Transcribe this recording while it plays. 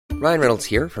Ryan Reynolds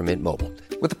here from Mint Mobile.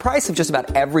 With the price of just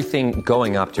about everything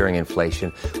going up during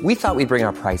inflation, we thought we'd bring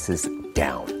our prices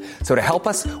down. So to help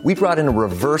us, we brought in a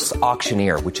reverse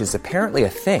auctioneer, which is apparently a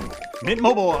thing. Mint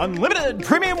Mobile Unlimited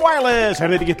Premium Wireless. How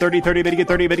to get 30, 30, how to get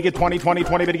 30, how to get 20, 20,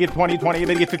 20, how to get 20, 20, how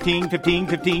to get 15, 15,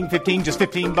 15, 15, just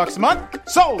 $15 a month?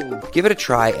 Sold! Give it a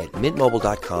try at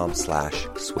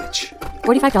mintmobile.com/switch.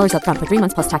 $45 up front for 3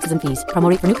 months plus taxes and fees.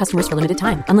 Promo rate for new customers for limited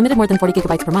time. Unlimited more than 40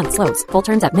 gigabytes per month. Slows full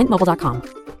terms at mintmobile.com.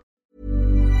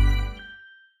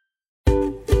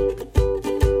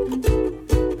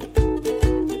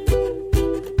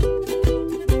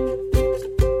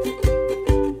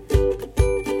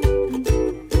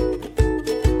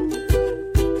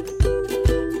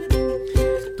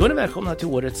 Då är ni välkomna till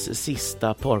årets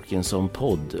sista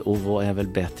Parkinson-podd, och vad är väl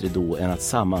bättre då än att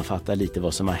sammanfatta lite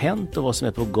vad som har hänt och vad som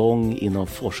är på gång inom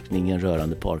forskningen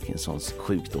rörande Parkinsons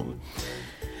sjukdom.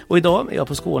 Och idag är jag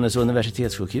på Skånes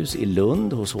universitetssjukhus i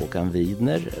Lund hos Håkan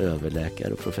Widner,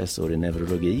 överläkare och professor i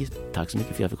neurologi. Tack så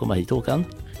mycket för att jag fick komma hit, Håkan.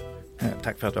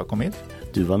 Tack för att du har kommit.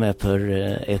 Du var med för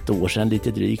ett år sedan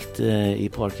lite drygt i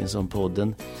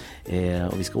Parkinson-podden,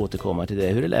 och vi ska återkomma till det.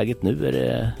 Hur är läget nu? Är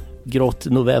det grått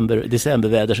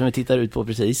decemberväder som vi tittar ut på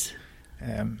precis?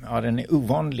 Ja, den är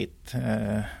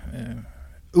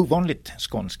ovanligt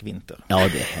skånsk vinter. Ja,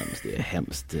 det är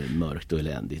hemskt mörkt och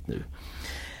eländigt nu.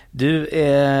 Du,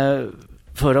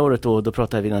 förra året då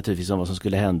pratade vi naturligtvis om vad som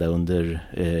skulle hända under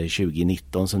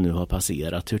 2019 som nu har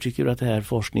passerat. Hur tycker du att det här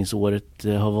forskningsåret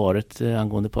har varit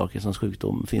angående Parkinsons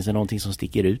sjukdom? Finns det någonting som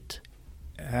sticker ut?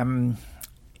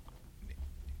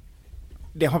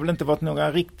 Det har väl inte varit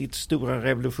några riktigt stora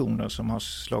revolutioner som har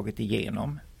slagit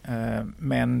igenom.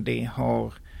 Men det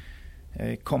har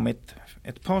kommit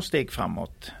ett par steg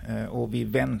framåt, och vi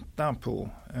väntar på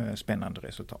spännande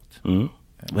resultat.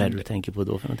 Vad är det du tänker på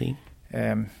då för någonting?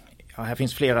 Ja, här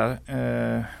finns flera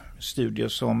studier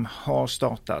som har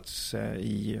startats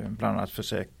i bland annat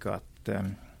försök att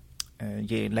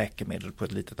ge läkemedel på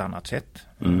ett lite annat sätt.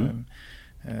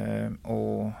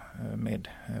 Och med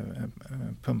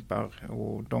pumpar,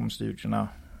 och de studierna,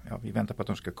 ja, vi väntar på att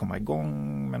de ska komma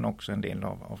igång, men också en del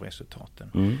av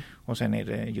resultaten. Och sen är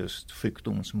det just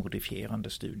sjukdomsmodifierande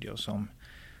studier som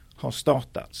har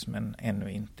startats men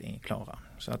ännu inte är klara.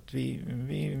 Så att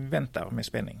vi väntar med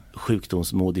spänning.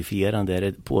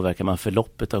 Sjukdomsmodifierande, påverkar man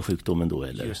förloppet av sjukdomen då?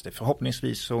 Eller? Just det,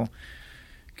 förhoppningsvis så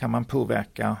kan man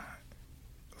påverka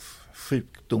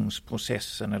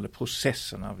sjukdomsprocessen eller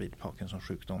processerna vid Parkinsons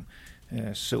sjukdom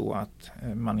så att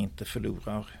man inte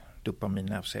förlorar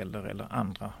dopaminnervceller eller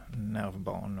andra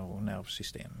nervbanor och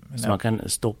nervsystem. Så man kan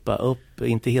stoppa upp,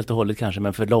 inte helt och hållet kanske,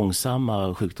 men för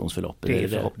långsamma sjukdomsförlopp? Det är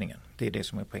förhoppningen. Det är det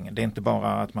som är poängen. Det är inte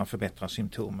bara att man förbättrar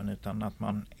symptomen, utan att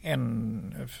man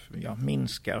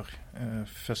minskar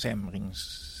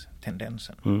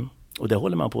försämringstendensen. Och det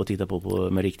håller man på att titta på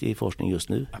med riktig forskning just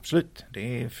nu? Absolut.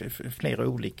 Det är flera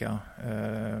olika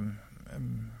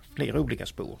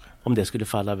spår. Om det skulle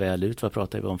falla väl ut, vad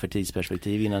pratar vi om för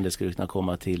tidsperspektiv innan det skulle kunna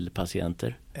komma till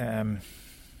patienter?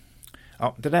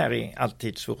 Ja, det där är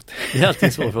alltid svårt. Det är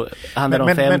alltid svårt. Handlar det om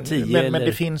 5-10? Men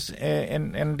det finns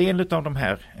en del av de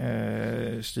här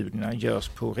studierna görs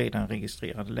på redan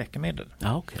registrerade läkemedel.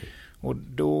 Ja, okay. Och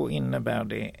då innebär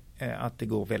det att det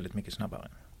går väldigt mycket snabbare.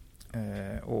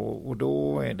 Och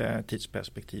då är det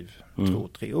tidsperspektiv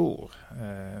 2-3 år.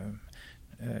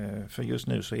 För just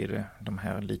nu så är det de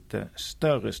här lite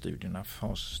större studierna,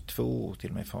 fas 2 och till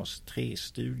och med fas 3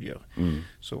 studier.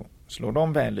 Så slår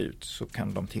de väl ut så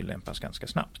kan de tillämpas ganska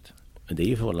snabbt. Men det är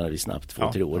ju förhållandevis snabbt,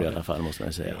 2-3 år i alla fall, måste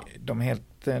man säga. De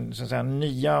helt så att säga,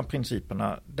 nya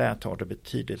principerna, där tar det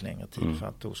betydligt längre tid för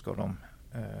att då ska de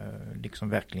liksom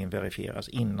verkligen verifieras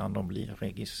innan de blir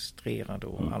registrerade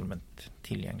och allmänt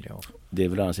tillgängliga. Det är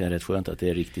väl annars rätt skönt att det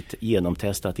är riktigt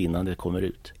genomtestat innan det kommer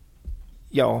ut.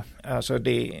 Ja, alltså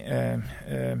det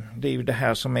är ju det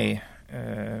här som är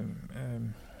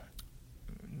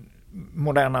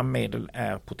moderna medel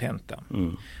är potenta.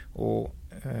 Och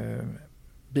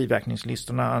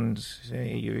biverkningslistorna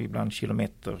är ju ibland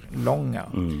kilometer långa.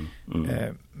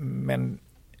 Men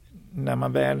när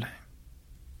man väl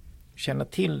känner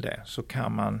till det så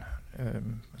kan man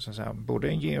så att säga,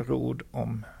 både ge råd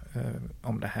om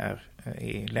det här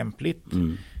är lämpligt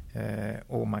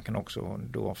och man kan också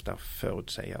då ofta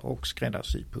förutsäga och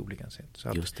skräddarsy på olika sätt.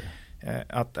 Så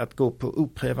att gå på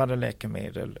oprövade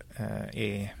läkemedel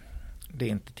det är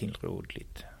inte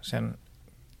tillrådligt. Sen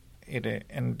är det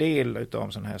en del av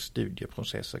sådana här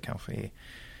studieprocesser kanske är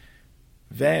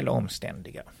väl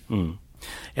omständiga.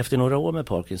 Efter några år med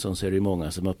Parkinson så är det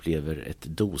många som upplever ett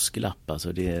dosglapp.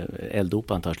 Alltså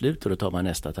L-dopan tar slut och då tar man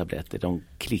nästa tablett. De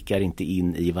klickar inte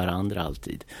in i varandra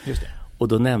alltid. Just det. Och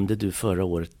då nämnde du förra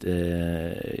året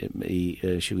i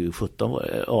 2017,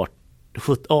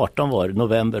 18 var det,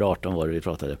 november 18 var det vi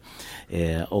pratade.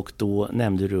 Och då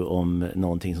nämnde du om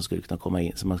någonting som skulle kunna komma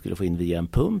in, som man skulle få in via en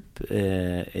pump,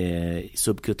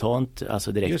 subkutant,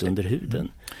 alltså direkt under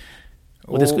huden.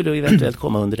 Och det skulle eventuellt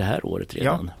komma under det här året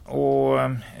redan. Ja,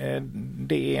 och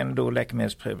det är en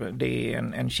läkemedelsprövning. Det är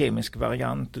en kemisk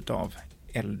variant utav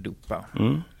L-dopa.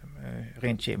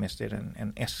 Rent kemiskt är det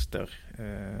en ester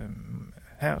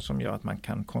här som gör att man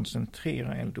kan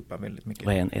koncentrera L-dopa väldigt mycket.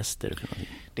 Vad är en ester för någonting?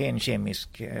 Det är en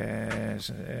kemisk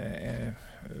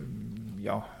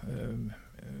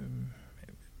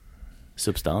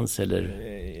substans eller?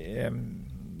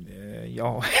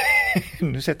 Ja,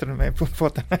 nu sätter du mig på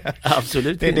foten här.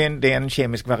 Absolut. Det är en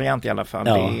kemisk variant i alla fall.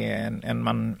 Ja. Det är en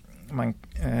man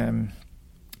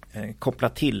kopplar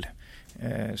till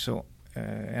så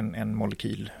en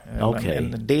molekyl,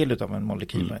 en del av en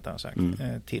molekyl rättare sagt,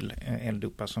 till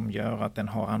L-dopa som gör att den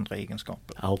har andra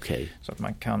egenskaper. Okay. Så att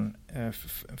man kan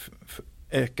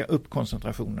öka upp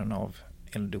koncentrationen av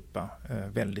L-dopa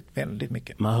väldigt, väldigt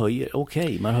mycket. Man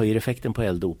höjer effekten på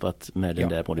L-dopat med den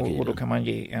där molekylen. Och då kan man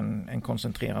ge en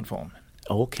koncentrerad form.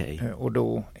 Okay. Och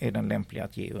då är den lämplig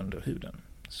att ge under huden.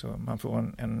 Så man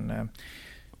får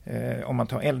om man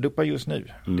tar L-dopa just nu,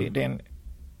 det är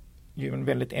en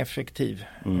väldigt effektiv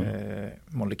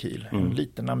molekyl. En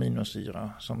liten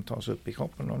aminosyra som tas upp i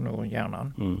kroppen och når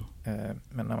hjärnan.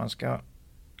 Men när man ska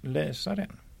lösa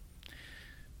den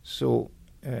så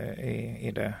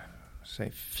är det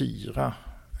 4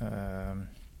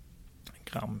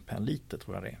 gram per liter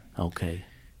tror jag det är. Okay.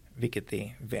 Vilket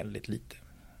är väldigt lite.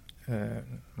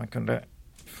 Man kunde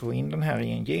få in den här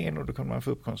i en gel och då kunde man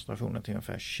få upp koncentrationen till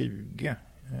ungefär 20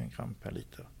 gram per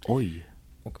liter. Oj!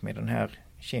 Och med den här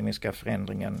kemiska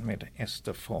förändringen med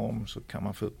esterform så kan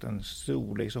man få upp den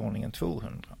storleksordningen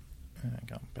 200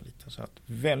 gram per liter. Så att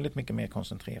väldigt mycket mer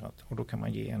koncentrerat. Och då kan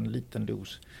man ge en liten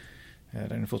dos.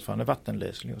 Den är fortfarande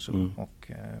vattenlöslig och så.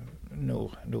 Och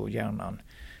når då hjärnan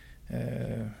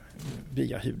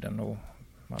via huden och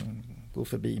man går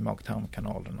förbi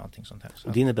mag-tarmkanalen och allting sånt här. Så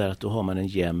det innebär att då har man en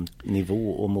jämn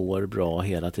nivå och mår bra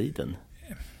hela tiden?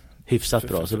 Hyfsat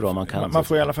bra, så bra man kan. Man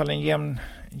får i alla fall en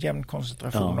jämn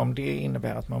koncentration. Om det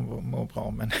innebär att man mår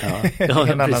bra, men det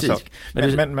är en annan sak.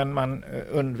 Men man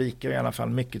undviker i alla fall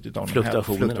mycket utav de här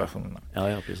fluktuationerna.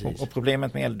 Ja, precis. Och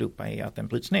problemet med L-dopa är att den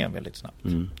bryts ner väldigt snabbt.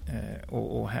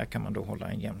 Och här kan man då hålla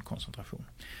en jämn koncentration.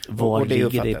 Var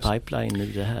ligger det i pipeline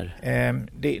nu det här?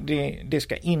 Det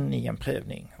ska in i en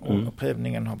prövning. Och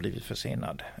prövningen har blivit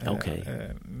försenad. Okay.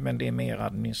 Men det är mer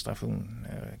administration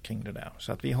kring det där.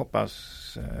 Så att vi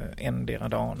hoppas endera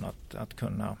dagen att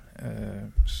kunna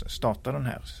starta den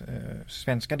här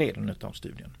svenska delen utav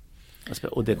studien.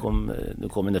 Och nu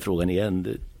kommer den där frågan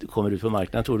igen. Kommer ut på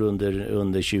marknaden tror du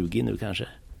under 20 nu kanske?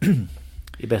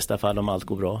 I bästa fall om allt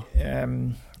går bra.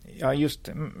 Ja, just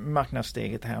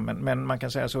marknadssteget här. Men man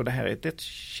kan säga så, det här är ett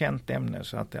känt ämne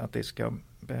så att det ska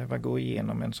behöva gå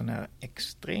igenom en sån här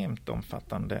extremt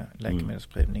omfattande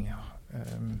läkemedelsprövning.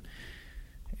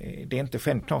 Det är inte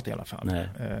självklart i alla fall.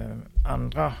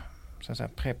 Andra så att säga,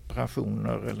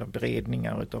 preparationer eller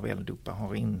beredningar utav L-dopa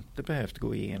har inte behövt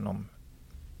gå igenom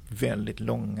väldigt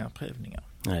långa prövningar.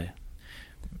 Nej.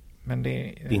 Men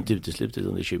det är inte uteslutet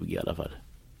under 20 i alla fall.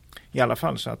 I alla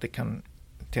fall så att det kan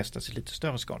testas i lite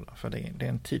större skala. För det är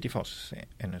en tidig fas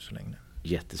ännu så länge.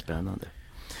 Jättespännande.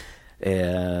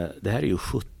 Det här är ju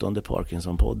 17:e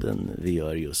Parkinson-podden vi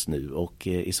gör just nu. Och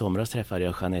i somras träffade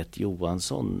jag Jeanette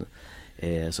Johansson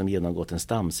som genomgått en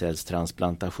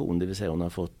stamcellstransplantation. Det vill säga hon har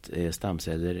fått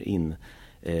stamceller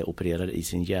opererade i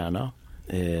sin hjärna.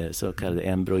 Så kallade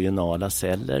embryonala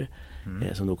celler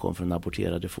som då kom från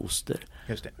aborterade foster.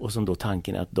 Just det. Och som då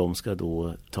tanken är att de ska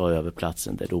då ta över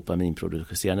platsen där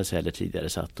dopaminproducerande celler tidigare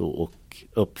satt och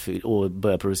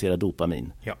börja producera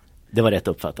dopamin. Ja. Det var rätt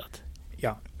uppfattat.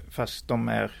 Ja, fast de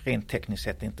är rent tekniskt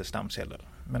sett inte stamceller.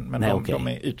 Men de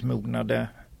är utmognade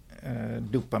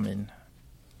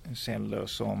dopaminceller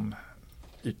som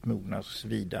utmognas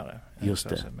vidare. Just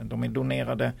det. Men de är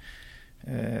donerade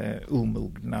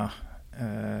omogna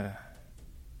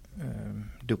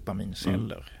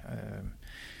dopaminceller.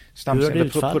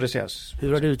 Stamceller produceras.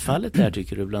 Hur har det utfallit där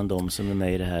tycker du bland de som är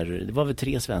med i det här? Det var väl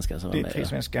 3 svenskar som var med? Det är 3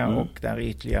 svenskar och där är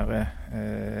ytterligare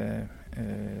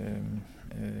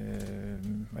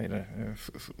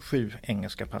 7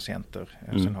 engelska patienter.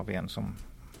 Sen har vi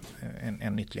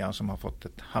en ytterligare som har fått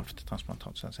ett halvt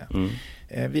transplantat så att säga.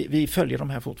 Vi följer de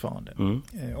här fortfarande.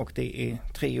 Och det är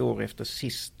 3 år efter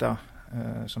sista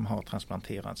som har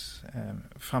transplanterats.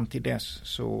 Fram till dess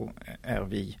så är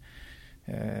vi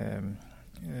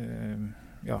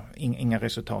inga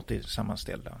resultat är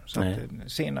sammanställda. Så att,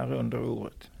 senare under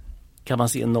året. Kan man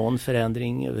se någon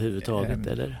förändring överhuvudtaget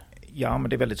eller? Ja, men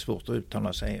det är väldigt svårt att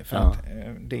uttala sig för att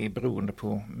det är beroende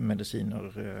på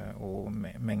mediciner och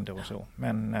mängder och så.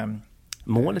 Men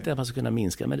målet är att man ska kunna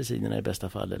minska medicinerna i bästa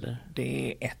fall, eller?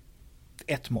 Det är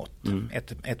ett mått,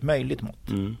 ett möjligt mått.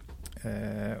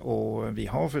 Och vi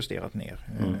har justerat ner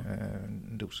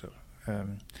doser.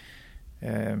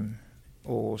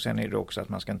 Och sen är det också att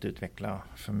man ska inte utveckla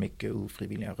för mycket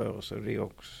ofrivilliga rörelser. Det är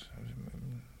också,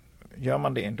 gör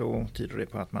man det, då tyder det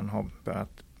på att man har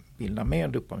börjat bilda mer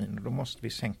dopamin, och då måste vi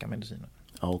sänka medicinen.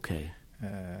 Okej.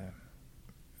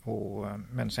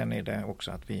 Men sen är det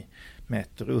också att vi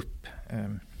mäter upp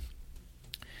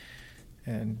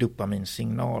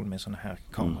dopaminsignal med sådana här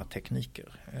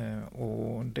kameratekniker.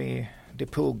 Och det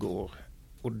pågår,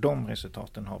 och de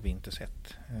resultaten har vi inte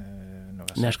sett.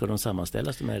 När ska de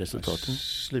sammanställas, de här resultaten?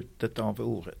 Slutet av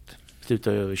året. Slutet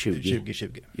av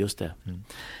 2020. Just det.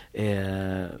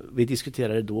 Vi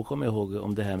diskuterade då, kommer jag ihåg,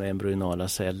 om det här med embryonala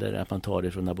celler, att man tar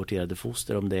det från aborterade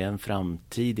foster, om det är en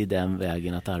framtid i den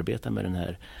vägen att arbeta med den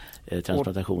här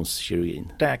transplantationskirurgin.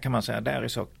 Och där kan man säga, där är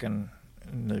saken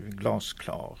nu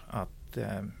glasklar, att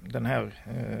den här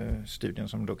studien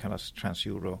som då kallas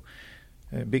TransEuro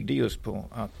byggde just på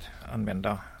att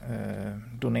använda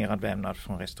donerad vävnad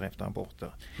från rester efter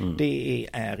aborter. Det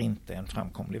är inte en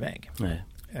framkomlig väg. Nej.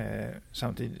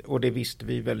 Samtidigt, och det visste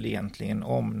vi väl egentligen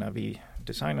om när vi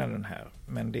designade den här,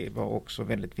 men det var också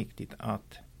väldigt viktigt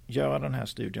att göra den här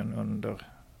studien under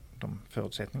de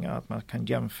förutsättningar att man kan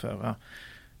jämföra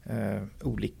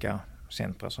olika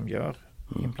centra som gör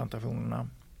implantationerna,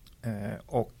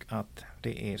 och att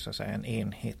det är så att säga en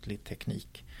enhetlig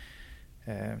teknik.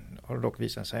 Har det dock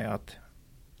visat sig att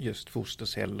just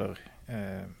fosterceller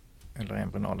eller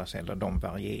embryonala celler, de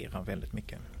varierar väldigt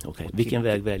mycket. Okej. Vilken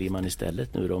väg väljer man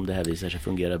istället nu då, om det här visar sig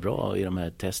fungera bra i de här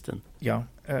testen? Ja,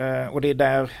 och det är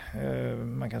där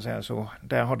man kan säga så,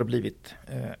 där har det blivit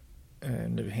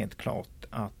nu helt klart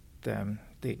att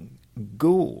det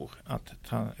går att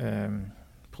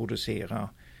producera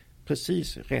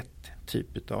precis rätt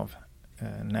typ av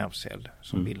nervcell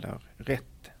som bildar rätt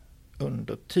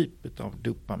undertyp av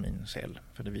dopamincell.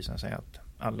 För det visar sig att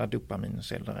alla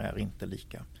dopaminceller är inte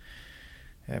lika.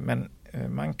 Men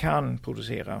man kan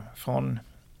producera från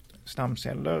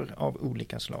stamceller av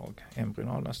olika slag,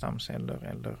 embryonala stamceller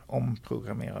eller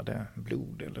omprogrammerade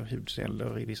blod- eller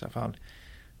hudceller i vissa fall.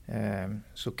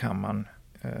 Så kan man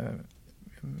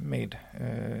med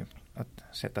att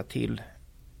sätta till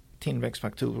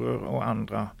tillväxtfaktorer och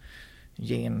andra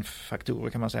genfaktorer,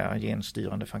 kan man säga,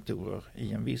 genstyrande faktorer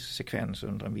i en viss sekvens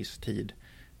under en viss tid,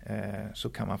 så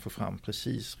kan man få fram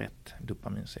precis rätt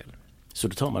dopamincell. Så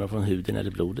då tar man dem från huden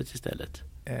eller blodet istället?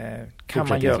 Kan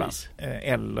man göra.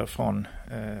 Eller från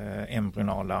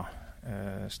embryonala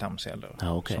stamceller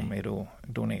som är då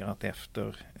donerat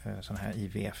efter sån här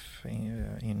IVF,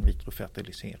 in vitro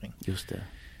fertilisering. Just det.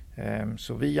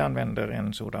 Så vi använder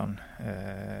en sådan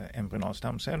embryonal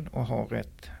stamcell och har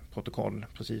ett protokoll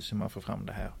precis hur man får fram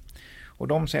det här. Och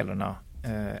de cellerna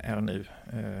är nu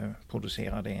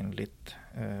producerade enligt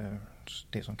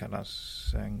det som kallas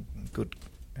Good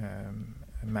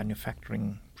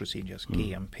Manufacturing Procedures,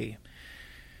 GMP.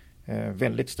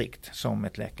 Väldigt strikt som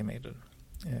ett läkemedel.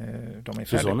 De är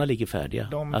så sådana ligger färdiga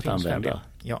att använda? Färdiga.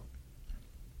 Ja.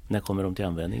 När kommer de till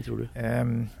användning, tror du?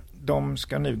 De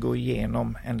ska nu gå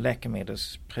igenom en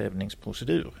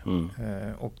läkemedelsprövningsprocedur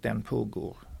och den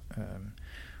pågår.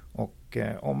 Och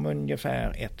om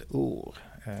ungefär ett år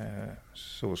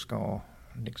så ska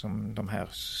liksom de här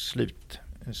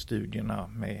slutstudierna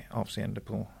med avseende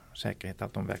på säkerhet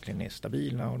att de verkligen är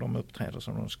stabila och de uppträder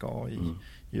som de ska i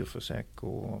djurförsök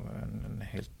och en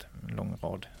helt lång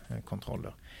rad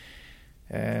kontroller.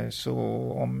 Så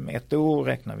om ett år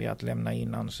räknar vi att lämna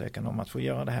in ansökan om att få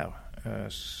göra det här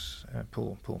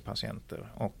på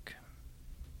patienter, och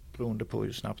beroende på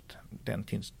hur snabbt den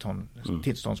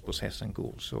tillståndsprocessen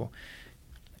går, så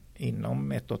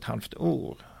inom 1,5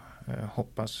 år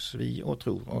hoppas vi och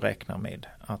tror och räknar med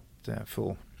att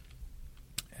få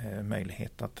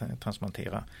möjlighet att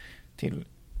transplantera till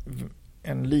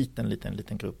en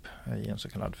liten grupp i en så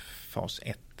kallad fas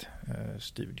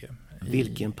 1-studie.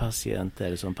 Vilken patient är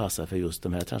det som passar för just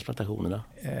de här transplantationerna?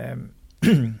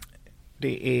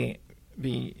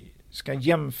 Vi ska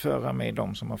jämföra med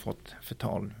de som har fått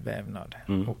fetal vävnad.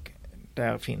 Och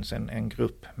där finns en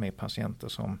grupp med patienter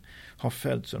som har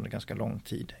följts under ganska lång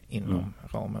tid inom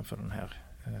ramen för den här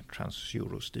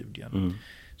TransEuro-studien.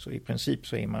 Så i princip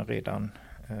så är man redan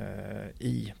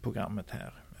i programmet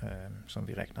här som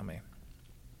vi räknar med.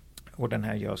 Och den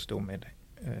här görs då med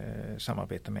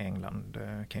samarbete med England,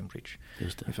 Cambridge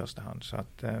i första hand. Så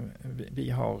att vi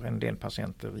har en del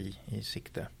patienter i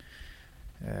sikte.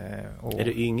 Är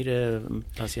det yngre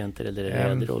patienter eller är det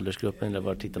äldre åldersgruppen eller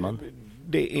var tittar man?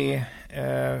 Det är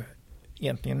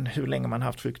egentligen hur länge man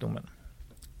haft sjukdomen.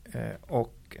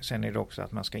 Och sen är det också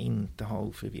att man ska inte ha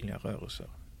ofrivilliga rörelser.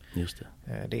 Just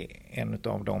det. Det är en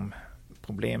av de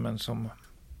problemen som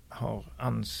har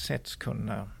ansetts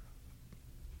kunna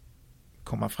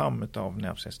komma fram av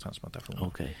nervcellstransplantation.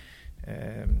 Okay.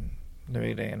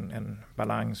 Nu är det en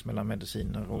balans mellan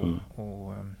mediciner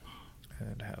och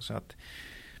det här. Så att,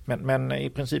 men i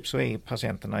princip så är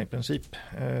patienterna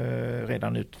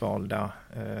redan utvalda,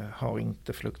 har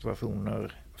inte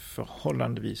fluktuationer,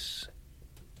 förhållandevis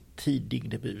tidig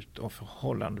debut och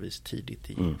förhållandevis tidigt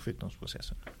i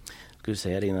sjukdomsprocessen. Jag skulle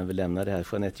säga det innan vi lämnar det här.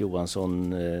 Jeanette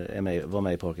Johansson var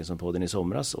med i Parkinson-podden i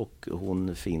somras och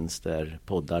hon finns där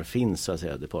poddar finns, så att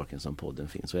säga, där Parkinson-podden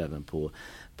finns och även på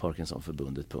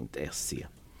parkinsonförbundet.se.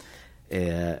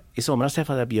 I somras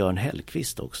träffade jag Björn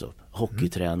Hellqvist också,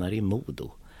 hockeytränare i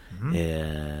Modo.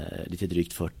 Lite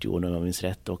drygt 40 år om jag minns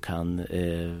rätt, och han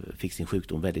fick sin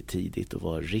sjukdom väldigt tidigt och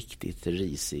var riktigt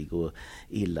risig och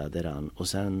illa däran. Och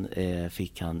sen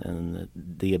fick han en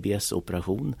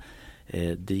DBS-operation,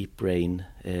 Deep Brain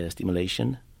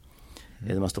Stimulation,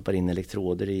 där man stoppar in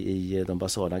elektroder i de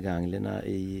basala ganglierna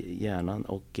i hjärnan,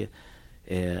 och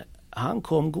han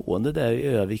kom gående där i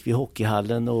Övik vid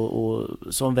hockeyhallen och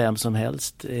som vem som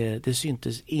helst. Det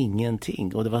syntes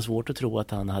ingenting och det var svårt att tro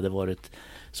att han hade varit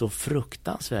så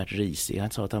fruktansvärt risig.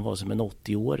 Han sa att han var som en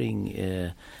 80-åring.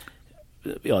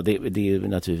 Ja, det är ju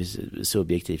naturligtvis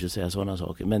subjektivt att säga sådana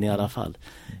saker, men i alla fall.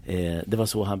 Det var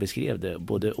så han beskrev det.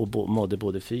 Mådde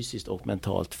både fysiskt och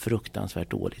mentalt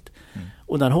fruktansvärt dåligt.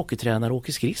 Och när en hockeytränare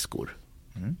åker skridskor.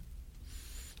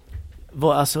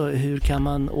 Alltså, hur kan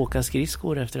man åka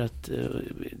skridskor efter att...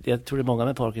 jag tror det är många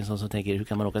med Parkinson som tänker, hur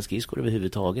kan man åka skridskor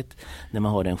överhuvudtaget när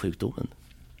man har den sjukdomen?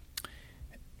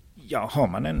 Ja, har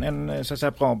man en så att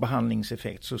säga, bra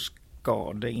behandlingseffekt så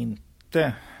ska det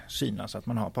inte synas att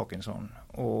man har Parkinson.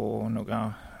 Och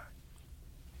några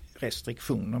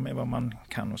restriktioner med vad man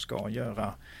kan och ska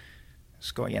göra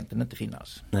ska egentligen inte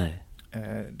finnas. Nej.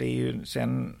 Det är ju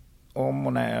sen om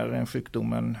och när en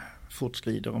sjukdomen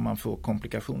fortskrider och man får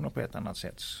komplikationer på ett annat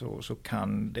sätt så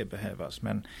kan det behövas,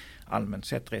 men allmänt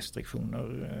sett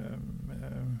restriktioner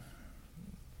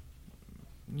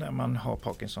när man har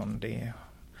Parkinson, det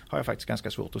har jag faktiskt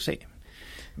ganska svårt att se.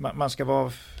 Man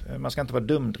ska inte vara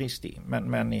dumdristig,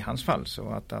 men i hans fall så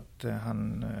att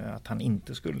han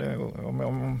inte skulle,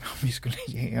 om vi skulle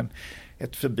ge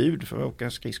ett förbud för att åka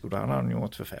skridskor, då hade han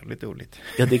gjort förfärligt dåligt.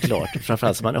 Ja, det är klart.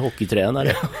 Framförallt som man är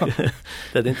hockeytränare.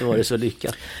 Det hade inte varit så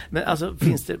lyckat. Men alltså,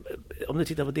 finns det, om du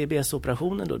tittar på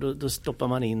DBS-operationen då stoppar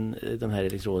man in de här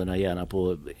elektroderna gärna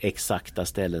på exakta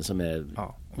ställen som är...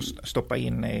 Ja, och stoppa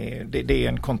in, det är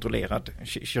en kontrollerad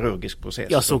kirurgisk process.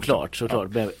 Ja, såklart. Ja.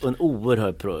 Med en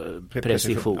oerhörd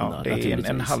precision. Ja, det är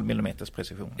en halv millimeters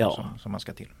precision som man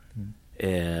ska till.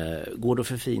 Går det att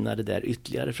förfina det där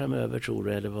ytterligare framöver, tror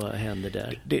du, eller vad händer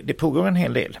där? Det pågår en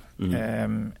hel del.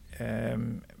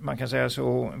 Man kan säga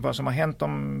så, vad som har hänt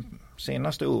de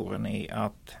senaste åren är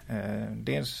att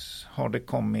dels har det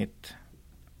kommit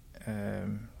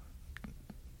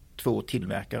 2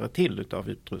 tillverkare till utav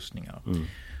utrustningar.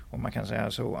 Och man kan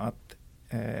säga så att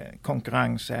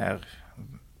konkurrens är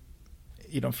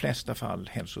i de flesta fall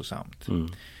hälsosamt.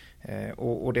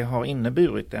 Och det har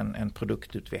inneburit en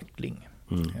produktutveckling.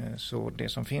 Så det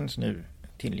som finns nu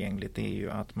tillgängligt är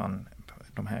ju att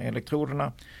de här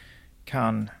elektroderna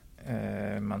kan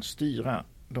man styra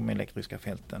de elektriska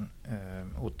fälten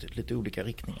åt lite olika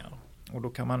riktningar. Och då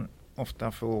kan man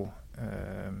ofta få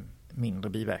mindre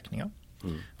biverkningar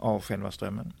av själva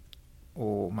strömmen.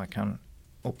 Och man kan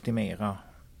optimera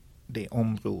det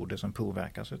område som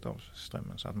påverkas av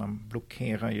strömmen, så att man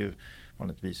blockerar ju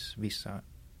vanligtvis vissa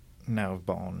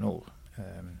nervbanor.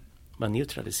 Man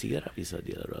neutraliserar vissa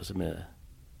delar alltså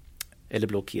eller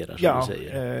blockerar, som du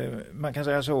säger. Man kan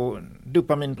säga så,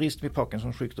 dopaminbrist vid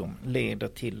Parkinsons sjukdom leder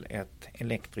till ett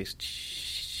elektriskt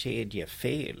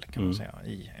kedjefel, kan man säga,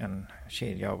 i en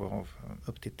kedja av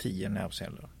upp till 10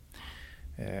 nervceller.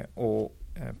 Och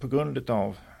på grund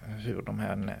av hur de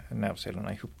här nervcellerna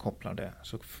är ihopkopplade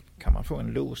så kan man få en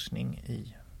låsning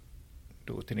i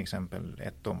då till exempel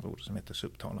ett område som heter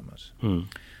subthalamus.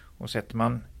 Och sätter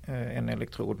man en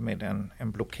elektrod med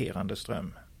en blockerande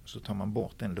ström så tar man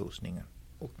bort den låsningen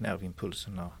och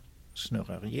nervimpulserna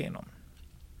snurrar igenom.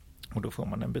 Och då får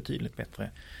man en betydligt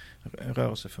bättre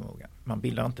rörelseförmåga. Man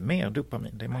bildar inte mer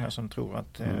dopamin. Det är många som tror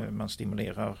att man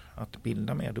stimulerar att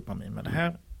bilda mer dopamin. Men det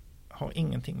här har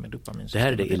ingenting med dopamin. Det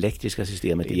här är det elektriska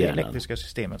systemet i hjärnan? Det elektriska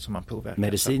systemet som man påverkar.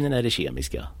 Medicinen är det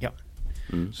kemiska? Ja.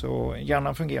 Så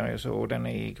hjärnan fungerar ju så, och den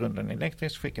är i grunden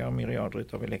elektrisk, skickar myriader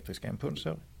av elektriska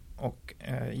impulser, och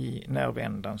i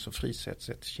nervändan så frisätts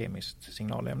ett kemiskt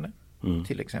signalämne,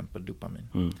 till exempel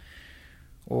dopamin.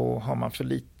 Och har man för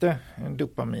lite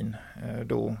dopamin,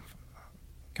 då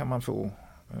kan man få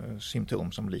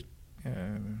symptom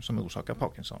som orsakar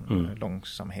Parkinson.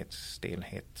 Långsamhet,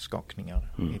 stelhet, skakningar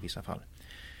i vissa fall.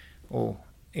 Och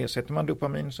ersätter man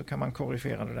dopamin så kan man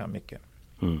korrigera det där mycket.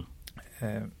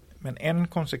 Men en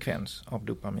konsekvens av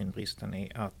dopaminbristen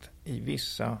är att i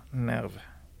vissa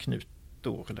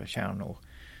nervknutor eller kärnor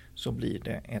så blir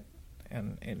det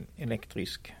en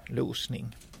elektrisk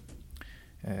låsning.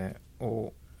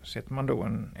 Och sätter man då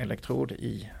en elektrod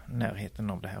i närheten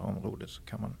av det här området så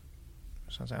kan man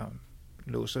så att säga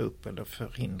låsa upp eller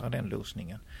förhindra den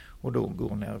låsningen, och då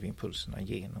går nervimpulserna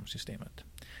genom systemet.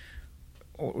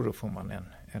 Och då får man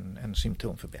en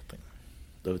symptomförbättring.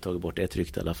 Då har vi tagit bort ett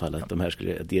rykte i alla fall, att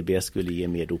DBS skulle ge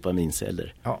mer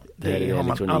dopaminceller. Ja, det har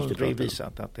man aldrig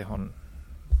visat att det har.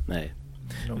 Nej.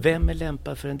 Vem är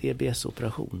lämpad för en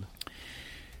DBS-operation?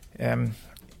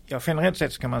 Ja, generellt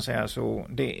sett så kan man säga så,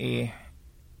 det är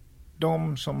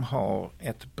de som har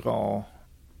ett bra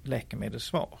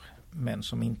läkemedelssvar men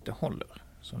som inte håller.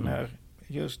 Så när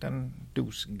just en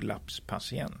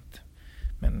dosglappspatient,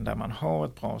 men där man har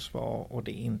ett bra svar och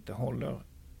det inte håller,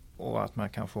 och att man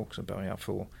kanske också börjar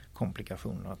få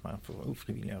komplikationer, att man får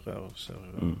ofrivilliga rörelser,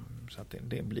 så att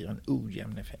det blir en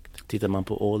ojämn effekt. Tittar man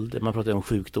på ålder, man pratar om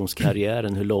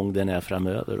sjukdomskarriären, hur lång den är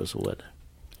framöver och så är det?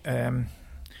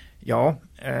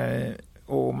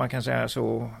 Och man kan säga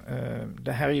så,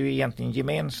 det här är ju egentligen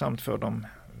gemensamt för de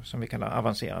som vi kallar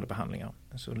avancerade behandlingar.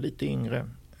 Så lite yngre,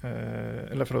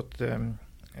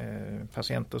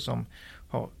 patienter som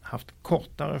har haft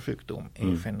kortare sjukdom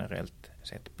är generellt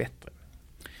sett bättre.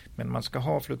 Men man ska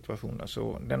ha fluktuationer,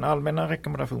 så den allmänna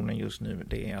rekommendationen just nu,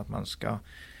 det är att man ska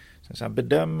så att säga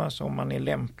bedömas om man är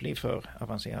lämplig för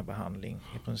avancerad behandling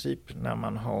i princip när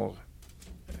man har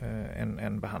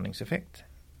en behandlingseffekt.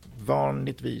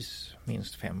 Vanligtvis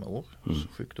minst 5 år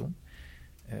sjukdom.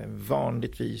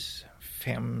 Vanligtvis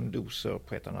 5 doser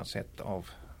på ett annat sätt av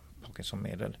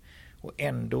Parkinsonmedel, och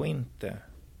ändå inte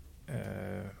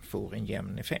får en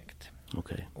jämn effekt.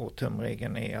 Okay. Och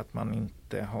tumregeln är att man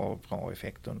inte har bra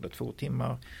effekt under 2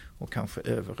 timmar och kanske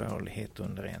överrörlighet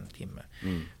under 1 timme.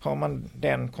 Har man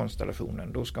den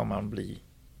konstellationen, då ska man bli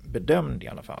bedömd i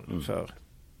alla fall för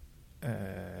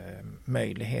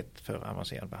möjlighet för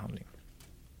avancerad behandling.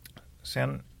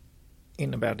 Sen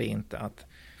innebär det inte att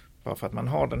bara för att man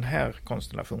har den här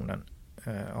konstellationen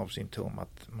av symptom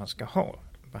att man ska ha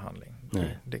behandling.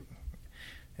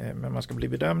 Men man ska bli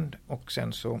bedömd, och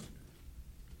sen så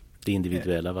det är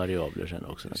individuella variabler sen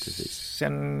också naturligtvis.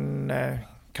 Sen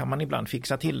kan man ibland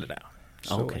fixa till det där.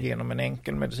 Så genom en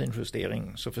enkel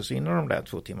medicinjustering så försvinner de där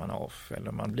 2 timmarna av,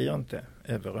 eller man blir inte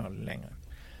överrörlig längre.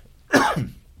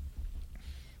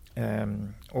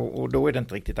 Och då är det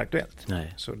inte riktigt aktuellt.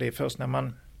 Nej. Så det är först när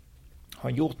man har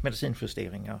gjort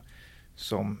medicinjusteringar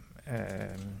som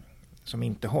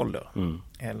inte håller,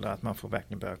 eller att man får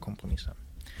verkligen börja kompromissa.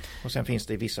 Och sen finns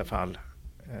det i vissa fall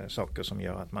saker som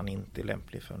gör att man inte är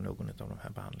lämplig för någon av de här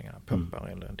behandlingarna, pumpar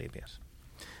eller DBS.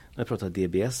 När jag pratar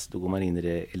DBS, då går man in i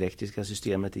det elektriska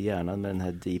systemet i hjärnan med den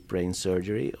här deep brain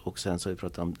surgery, och sen så har vi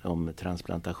pratat om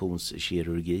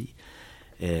transplantationskirurgi.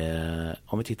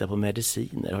 Om vi tittar på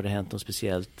mediciner, har det hänt något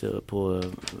speciellt på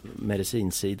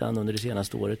medicinsidan under det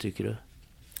senaste året, tycker du?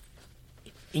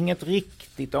 Inget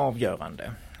riktigt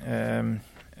avgörande.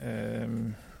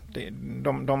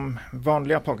 De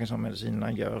vanliga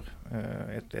Parkinson-medicinerna gör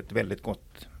ett väldigt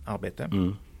gott arbete.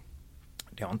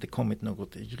 Det har inte kommit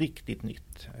något riktigt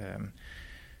nytt.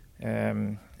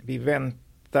 Vi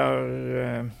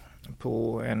väntar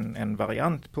på en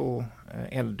variant på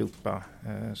L-dopa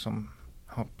som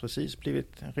har precis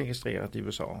blivit registrerat i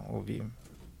USA, och vi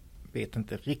vet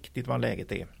inte riktigt vad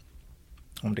läget är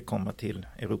om det kommer till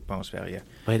Europa och Sverige.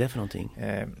 Vad är det för någonting?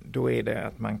 Då är det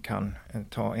att man kan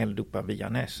ta L-dopa via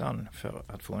näsan för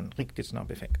att få en riktigt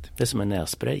snabb effekt. Det är som en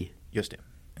nässpray? Just det.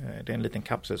 Det är en liten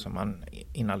kapsel som man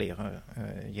inhalerar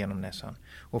genom näsan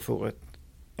och får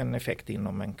en effekt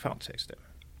inom en kvart, sägs det.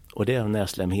 Och det är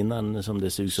näslemhinnan som det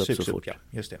sugs upp så fort? Ja,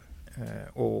 just det.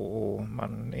 Och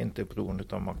man är inte beroende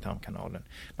av mag-tarmkanalen.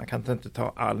 Man kan inte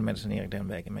ta all medicinering den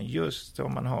vägen, men just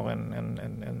om man har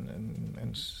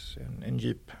en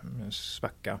djup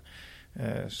svacka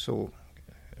så...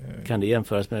 Kan det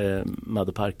jämföras med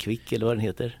Madopar Quick eller vad den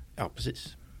heter? Ja,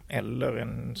 precis. Eller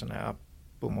en sån här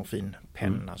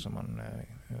apomorfinpenna som man...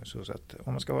 Så att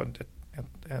om man ska ha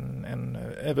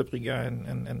överbrygga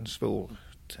en svår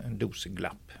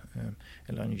dosglapp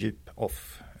eller en djup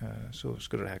off, så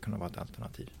skulle det här kunna vara ett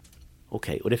alternativ.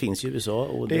 Okej, och det finns i USA?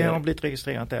 Och det har blivit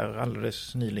registrerat där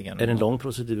alldeles nyligen. Är det en lång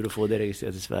procedur att få det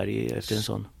registrerat i Sverige efter en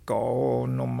sån? Ska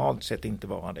normalt sett inte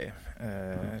vara det.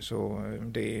 Så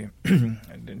det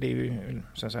är ju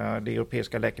så att säga, det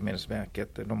europeiska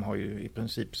läkemedelsverket, de har ju i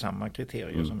princip samma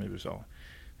kriterier som USA.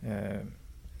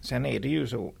 Sen är det ju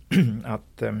så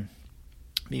att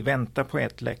vi väntar på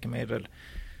ett läkemedel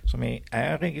som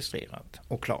är registrerat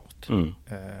och klart.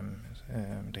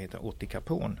 Det heter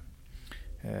Oticapon.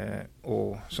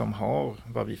 Och som har,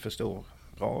 vad vi förstår,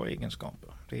 bra egenskaper.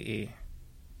 Det är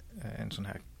en sån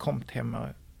här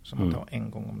kompthämmare som man tar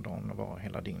en gång om dagen och var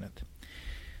hela dygnet.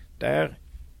 Där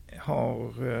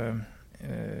har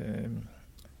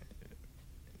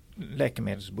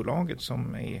läkemedelsbolaget,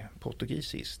 som är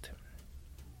portugisiskt,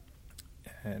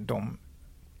 de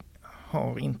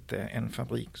har inte en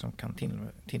fabrik som kan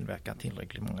tillverka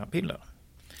tillräckligt många piller.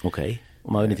 Okej.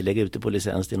 Och man vill inte lägga ut det på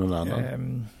licens till någon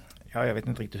annan? Ja, jag vet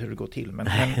inte riktigt hur det går till, men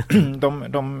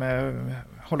de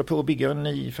håller på att bygga en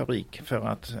ny fabrik för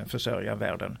att försörja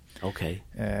världen. Okej.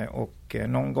 Och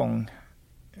någon gång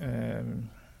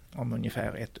om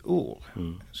ungefär ett år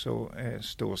så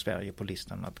står Sverige på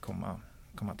listan att komma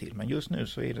till. Men just nu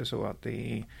så är det så att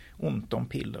det är ont om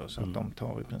piller, så att de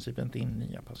tar i princip inte in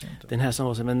nya patienter. Den här som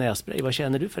var som en nässpray, vad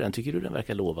känner du för den? Tycker du den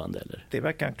verkar lovande eller? Det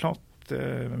verkar klart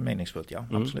meningsfullt, ja,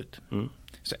 absolut.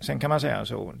 Sen kan man säga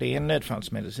så, det är en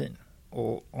nödfallsmedicin,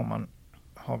 och om man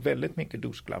har väldigt mycket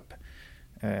dosglapp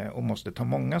och måste ta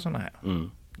många sådana här,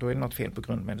 då är det något fel på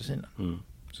grundmedicinen.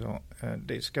 Så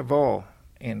det ska vara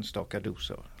enstaka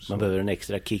doser. Man behöver en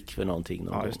extra kick för någonting.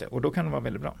 Ja, just det. Och då kan det vara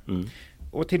väldigt bra.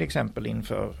 Och till exempel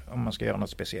inför, om man ska göra något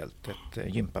speciellt,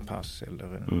 ett gympapass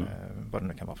eller vad det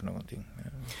nu kan vara för någonting.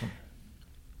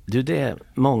 Du, det är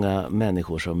många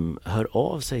människor som hör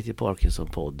av sig till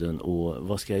Parkinson-podden och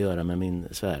vad ska jag göra med min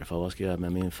svärfar, vad ska jag göra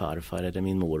med min farfar eller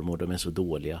min mormor, de är så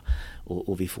dåliga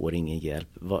och vi får ingen hjälp.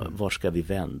 Var ska vi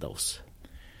vända oss?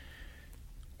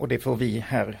 Och det får vi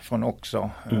härifrån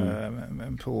också.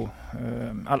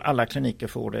 Alla kliniker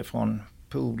får det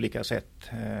på olika sätt.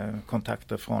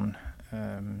 Kontakter från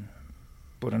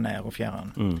både när och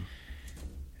fjärran.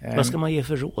 Vad ska man ge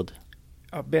för råd?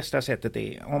 Ja, bästa sättet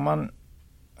är, om man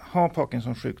har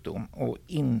Parkinsons sjukdom och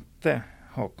inte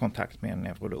har kontakt med en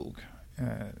neurolog,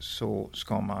 så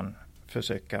ska man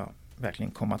försöka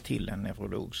verkligen komma till en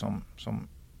neurolog som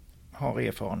har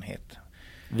erfarenhet.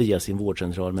 Via sin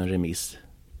vårdcentral med en remiss?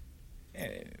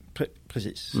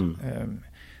 Precis.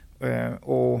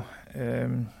 Och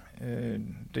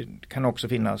det kan också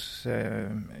finnas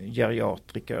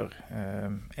geriatriker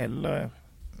eller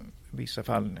i vissa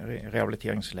fall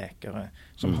rehabiliteringsläkare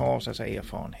som har så att säga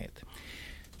erfarenhet.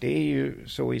 Det är ju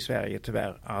så i Sverige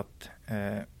tyvärr att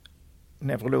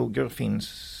neurologer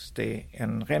finns det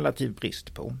en relativ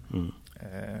brist på.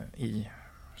 I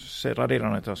södra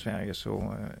delarna av Sverige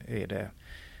så är det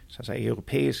så att säga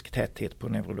europeisk täthet på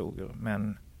neurologer,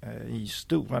 men i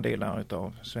stora delar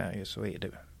av Sverige så är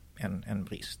det en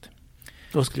brist.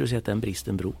 Vad skulle du säga att den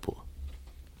bristen beror på?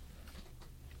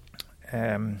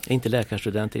 Är inte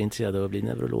läkarstudenter intresserade av att bli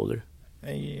neurologer?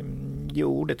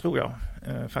 Jo, det tror jag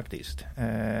faktiskt.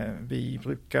 Vi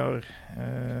brukar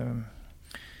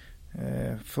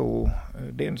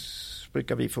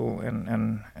få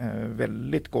en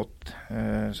väldigt gott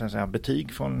så att säga,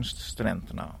 betyg från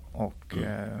studenterna, och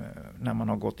när man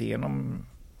har gått igenom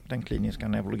den kliniska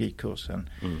neurologikursen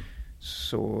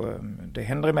så det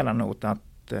händer emellanåt att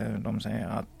de säger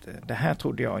att det här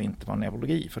trodde jag inte var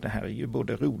neurologi, för det här är ju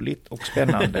både roligt och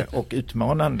spännande och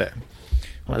utmanande.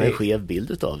 Och det är en skev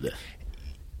bild av det.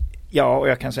 Ja, och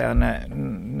jag kan säga,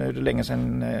 nu är det länge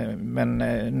sedan, men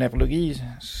neurologi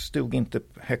stod inte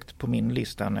högt på min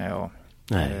lista när jag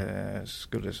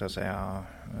skulle så att säga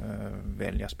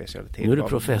välja specialitet. Nu är du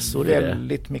professor.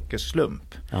 Väldigt mycket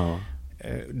slump. Ja.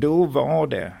 Då var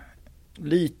det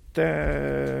lite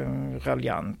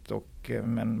raljant,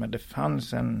 men det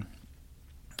fanns ett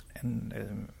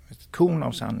korn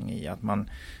av sanning i att man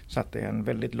satte en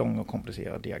väldigt lång och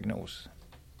komplicerad diagnos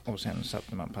och sen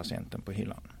satte man patienten på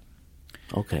hyllan.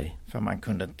 Okej. För man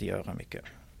kunde inte göra mycket.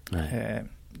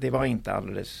 Det var inte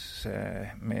alldeles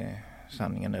med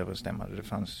sanningen överstämmande. Det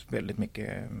fanns väldigt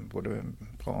mycket både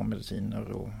bra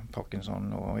mediciner och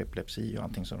Parkinson och epilepsi och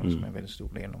allting sådant som är väldigt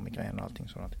stor del, och migrän och allting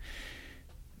sådant.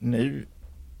 Nu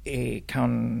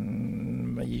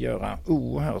kan vi göra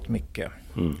oerhört mycket,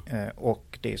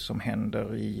 och det som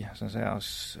händer i så att säga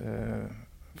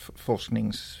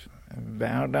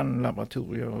forskningsvärlden,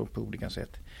 laboratorier och på olika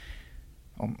sätt,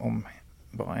 om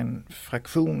bara en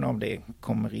fraktion av det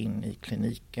kommer in i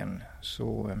kliniken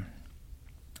så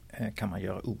kan man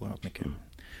göra oerhört mycket.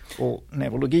 Och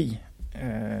neurologi,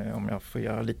 om jag får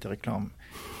göra lite reklam,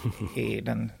 är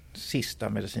den sista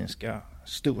medicinska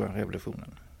stora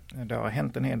revolutionen. Det har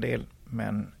hänt en hel del,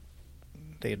 men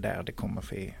det är där det kommer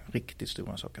ske riktigt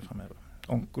stora saker framöver.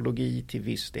 Onkologi till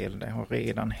viss del, det har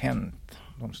redan hänt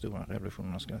de stora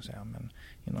revolutionerna ska jag säga, men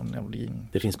inom neurologin...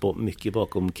 Det finns mycket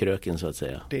bakom kröken så att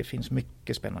säga. Det finns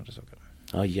mycket spännande saker.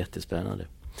 Ja, jättespännande.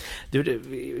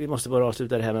 Vi måste bara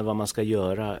avsluta det här med vad man ska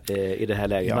göra i det här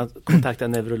läget. Ja. Man kontaktar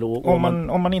en neurolog.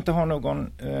 Om man inte har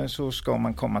någon så ska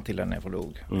man komma till en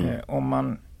neurolog. Om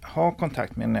man har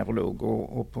kontakt med en neurolog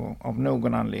och av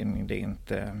någon anledning det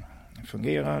inte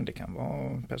fungerar, det kan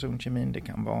vara personkemin, det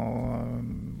kan vara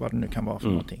vad det nu kan vara för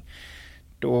någonting.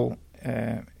 Då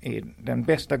är den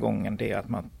bästa gången det att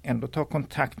man ändå tar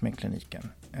kontakt med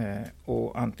kliniken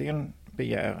och antingen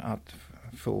begär att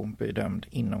få bedömd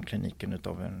inom kliniken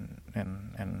utav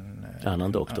en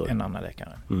annan doktor, en annan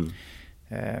läkare.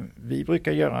 Vi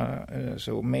brukar göra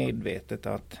så medvetet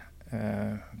att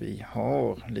vi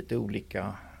har lite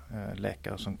olika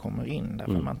läkare som kommer in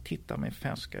därför man tittar med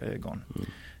färska ögon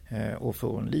och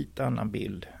får en lite annan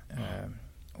bild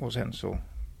och sen så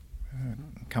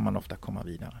kan man ofta komma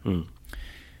vidare.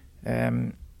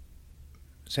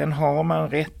 Sen har man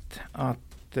rätt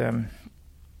att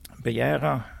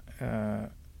begära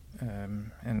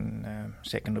en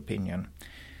second opinion.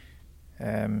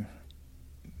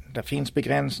 Det finns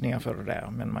begränsningar för det där,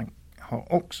 men man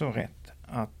har också rätt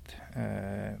att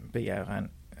begära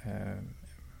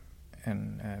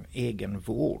en egen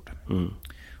vård.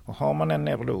 Och har man en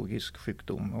neurologisk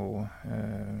sjukdom och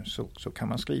så kan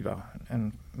man skriva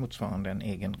motsvarande en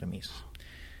egen remiss.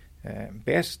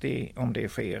 Bäst är om det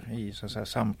sker i så att säga,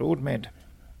 samråd med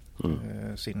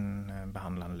sin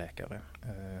behandlande läkare.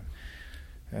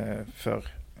 För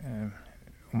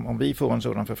om vi får en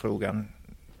sådan förfrågan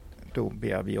då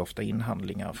begär vi ofta in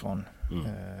handlingar från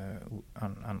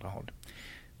andra håll.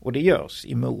 Och det görs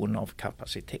i mån av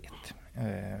kapacitet.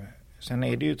 Sen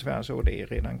är det ju tyvärr så, det är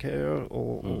redan köer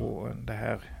och det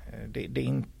här, det är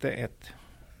inte ett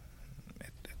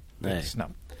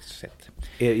snabbt sätt.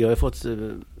 Jag har fått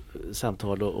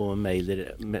samtal och mejl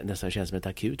där det nästan känns som ett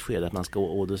akut skede att man ska,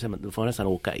 och då får man nästan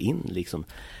åka in liksom.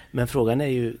 Men frågan är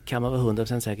ju, kan man vara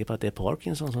 100% säker på att det är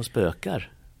Parkinson som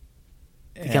spökar?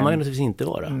 Det kan man ju naturligtvis inte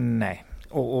vara. Nej,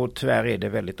 och tyvärr är det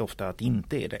väldigt ofta att det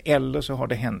inte är det. Eller så har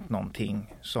det hänt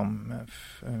någonting som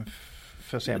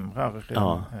försämrar.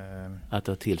 Ja, att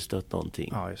det har tillstött någonting.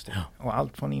 Ja, just det. Ja. Och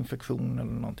allt från infektion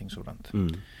eller någonting sådant.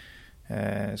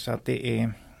 Så att det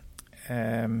är...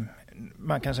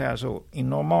 man kan säga så, i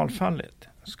normalfallet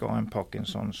ska en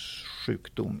Parkinsons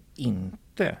sjukdom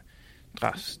inte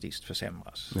drastiskt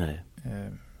försämras. Nej.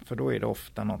 För då är det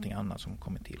ofta någonting annat som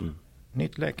kommer till.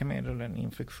 Nytt läkemedel, en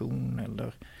infektion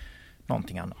eller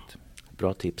någonting annat.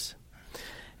 Bra tips.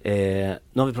 Nu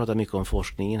har vi pratat mycket om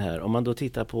forskningen här. Om man då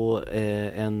tittar på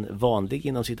en vanlig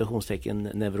inom citationstecken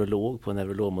neurolog på en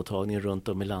neurologmottagning runt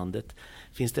om i landet.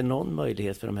 Finns det någon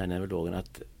möjlighet för de här neurologerna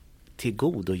att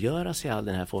tillgodogöra sig all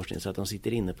den här forskningen så att de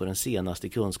sitter inne på den senaste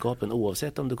kunskapen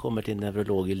oavsett om du kommer till en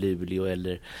neurolog i Luleå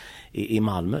eller i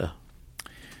Malmö?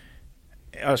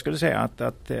 Jag skulle säga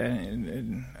att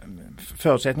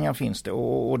förutsättningar finns det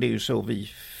och det är ju så vi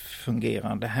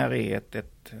fungerar. Det här är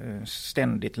ett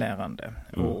ständigt lärande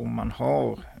och man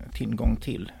har tillgång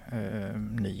till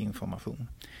ny information.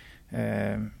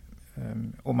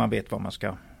 Och man vet var man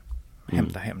ska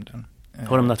hämta hem den.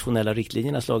 Har de nationella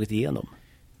riktlinjerna slagit igenom?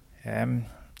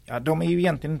 Ja, de är ju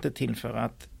egentligen inte till för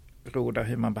att råda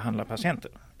hur man behandlar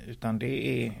patienter utan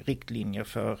det är riktlinjer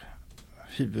för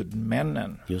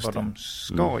huvudmännen vad de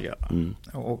ska göra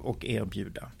och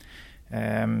erbjuda.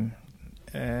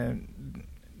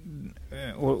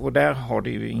 Och där har det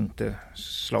ju inte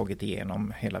slagit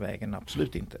igenom hela vägen,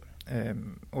 absolut inte.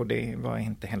 Och det var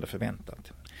inte heller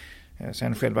förväntat.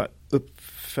 Sen själva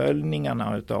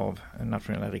uppföljningarna utav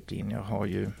nationella riktlinjer har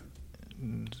ju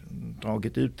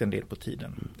dragit ut en del på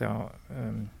tiden.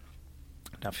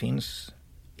 Där finns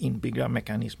inbyggda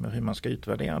mekanismer hur man ska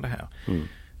utvärdera det här.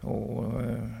 Och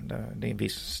det är en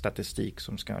viss statistik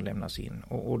som ska lämnas in.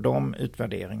 Och de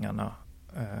utvärderingarna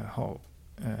har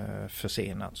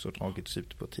försenats och dragits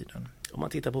ut på tiden. Om man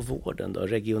tittar på vården då,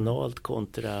 regionalt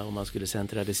kontra om man skulle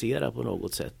centralisera på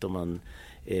något sätt. Om man,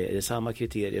 är det samma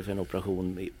kriterier för en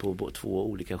operation på 2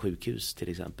 olika sjukhus till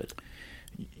exempel?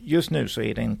 Just nu så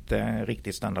är det inte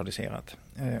riktigt standardiserat.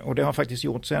 Och det har faktiskt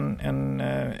gjorts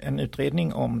en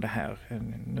utredning om det här.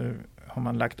 Nu har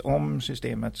man lagt om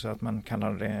systemet så att man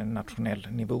kallar det nationell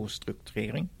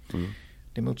nivåstrukturering.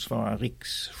 Det motsvarar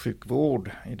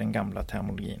rikssjukvård i den gamla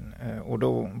terminologin. Och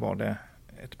då var det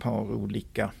ett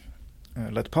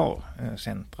par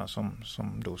centra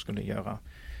som då skulle göra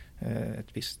ett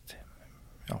visst,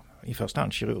 i första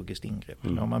hand kirurgiskt ingrepp.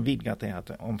 Då har man vidgat det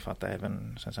att omfatta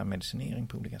även så att säga, medicinering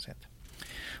på olika sätt.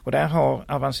 Och där har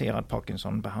avancerad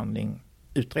Parkinson-behandling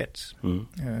utretts.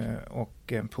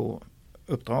 Och på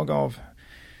uppdrag av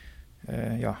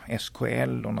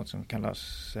SKL och något som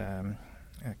kallas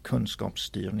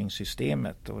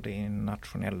kunskapsstyrningssystemet, och det är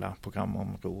nationella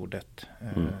programområdet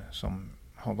som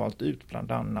har valt ut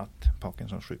bland annat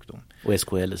Parkinsons sjukdom. Och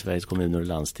SKL är Sveriges kommuner och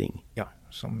landsting? Ja,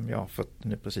 som jag har fått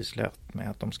nu precis lärt mig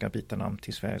att de ska byta namn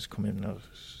till Sveriges kommuner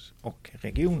och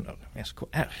regioner,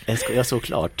 SKR. Ja,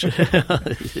 såklart.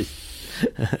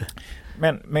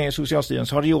 Men med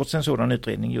Socialstyrelsen har det gjorts en sådan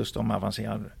utredning just om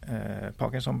avancerad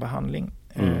Parkinson-behandling.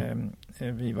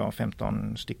 Vi var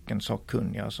 15 stycken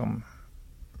sakkunniga som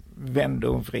vände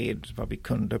och vred vad vi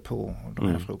kunde på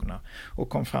de här frågorna och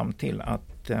kom fram till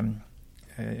att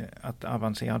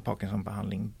avancerad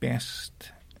Parkinson-behandling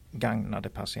bäst gagnade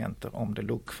patienter om det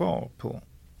låg kvar på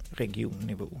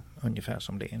regionnivå, ungefär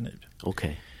som det är nu.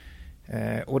 Okej.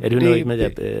 Är du nöjd med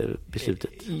det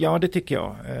beslutet? Ja, det tycker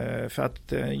jag. För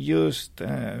att just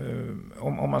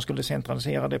om man skulle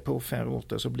centralisera det på färre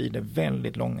orter så blir det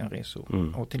väldigt långa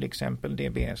resor. Och till exempel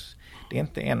DBS, det är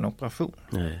inte en operation.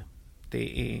 Nej.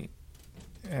 Det är,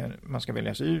 man ska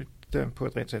väljas ut på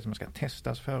ett rätt sätt, man ska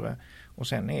testas före och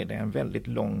sen är det en väldigt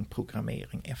lång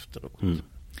programmering efteråt.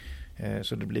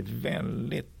 Så det blir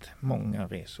väldigt många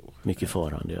resor. Mycket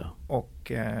farande, ja.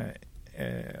 Och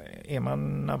är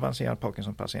man avancerad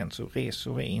Parkinson-patient så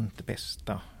resor är inte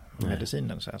bästa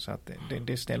medicinen. Så att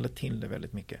det ställer till det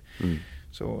väldigt mycket.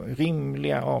 Så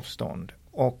rimliga avstånd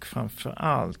och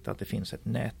framförallt att det finns ett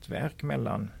nätverk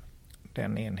mellan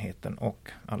den enheten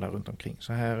och alla runt omkring.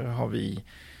 Så här har vi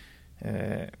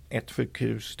ett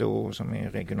sjukhus då som är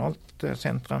regionalt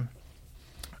centrum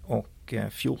och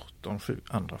 14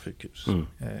 andra sjukhus.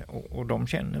 Och de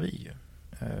känner vi ju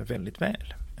väldigt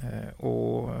väl.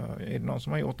 Och är det någon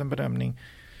som har gjort en bedömning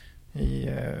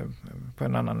på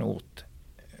en annan ort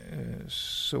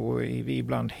så är vi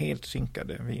ibland helt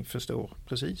synkade. Vi förstår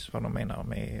precis vad de menar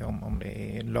med om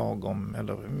det är lagom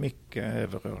eller mycket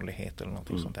överrörlighet eller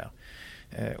något sånt där.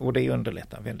 Och det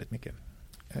underlättar väldigt mycket.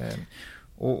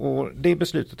 Och det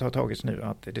beslutet har tagits nu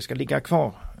att det ska ligga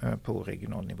kvar på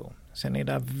regional nivå. Sen är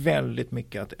det väldigt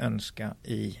mycket att önska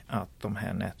i att de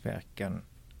här nätverken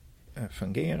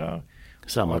fungerar.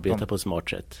 Samarbeta på ett smart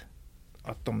sätt.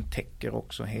 Att de täcker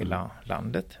också hela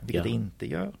landet, vilket det inte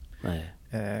gör. Nej.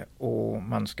 Och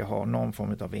man ska ha någon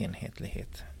form av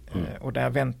enhetlighet. Och där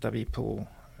väntar vi på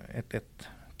ett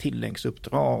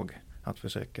tilläggsuppdrag att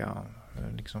försöka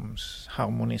liksom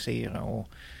harmonisera och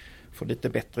få lite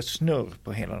bättre snurr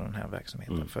på hela den här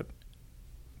verksamheten. För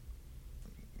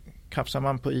krafsar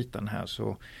man på ytan här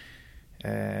så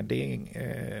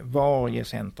varje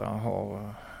centra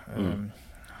har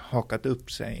hakat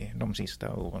upp sig de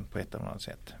sista åren på ett eller annat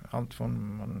sätt. Allt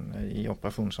från man i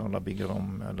operationssalar bygger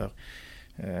om eller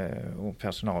och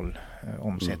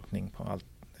personalomsättning på allt.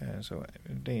 Så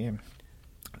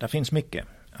där finns mycket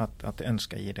att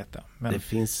önska i detta. Men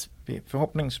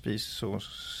förhoppningsvis så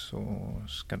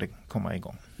ska det komma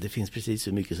igång. Det finns precis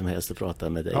så mycket som helst att prata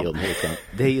med dig om, Håkan.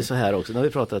 Det är ju så här också. Nu har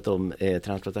vi pratat om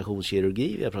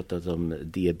transplantationskirurgi, vi har pratat om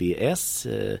DBS,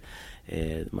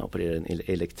 man opererar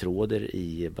elektroder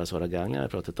i basala ganglia, vi har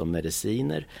pratat om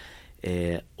mediciner.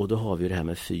 Och då har vi det här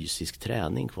med fysisk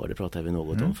träning kvar. Det pratade vi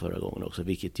något om förra gången också,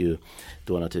 vilket ju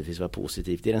då naturligtvis var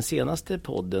positivt. I den senaste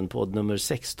podd nummer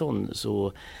 16,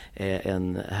 så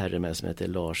en herre med som heter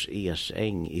Lars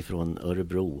Ersäng ifrån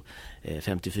Örebro,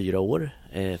 54 år,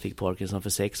 fick Parkinson för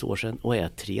 6 år sedan och är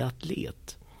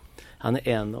triatlet. Han är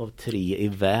en av 3 i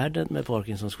världen med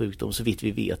Parkinsons sjukdom, så vitt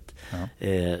vi vet,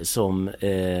 som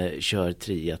kör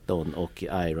triathlon och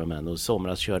Ironman. Och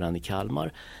somras körde han i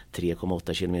Kalmar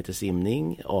 3,8 kilometer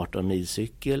simning, 18 mil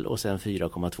cykel och sen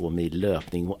 4,2 mil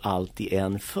löpning, och allt i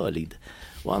en följd.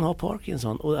 Och han har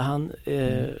Parkinson, och han,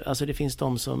 alltså det finns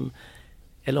de som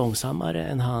är långsammare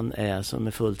än han är som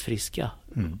är fullt friska.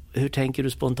 Hur tänker du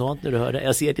spontant när du hör det?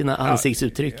 Jag ser dina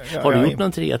ansiktsuttryck. Har du gjort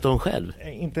någon triathlon själv?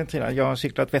 Inte en triathlon. Jag har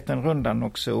cyklat Vätternrundan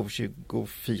och sov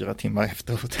 24 timmar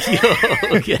efteråt.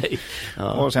 Okay.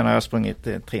 Och sen har jag sprungit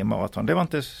 3 maraton. Det var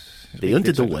inte... Det är ju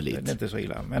inte dåligt. Det är inte så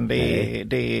illa. Men det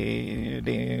är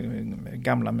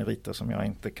gamla meriter som jag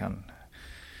inte kan...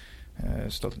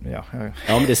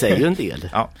 men det säger ju en del.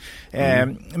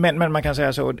 Men man kan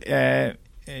säga så...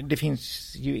 det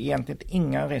finns ju egentligen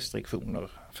inga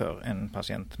restriktioner för en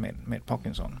patient med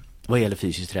Parkinson. Vad gäller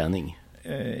fysisk träning?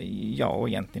 Ja, och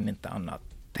egentligen inte annat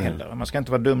heller. Man ska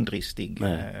inte vara dumdristig.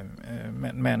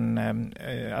 Men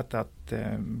att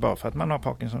bara för att man har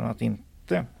Parkinson att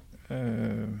inte...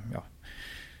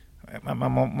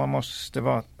 Man måste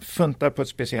vara funtad på ett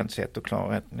speciellt sätt och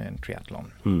klara en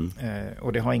triathlon.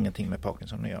 Och det har ingenting med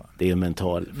Parkinson att göra. Det är en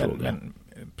mental fråga.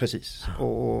 Precis.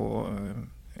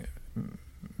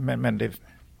 Men det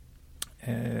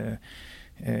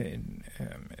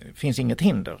finns inget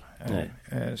hinder.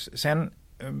 Sen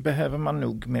behöver man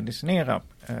nog medicinera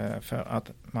för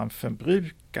att man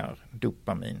förbrukar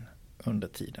dopamin under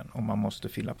tiden och man måste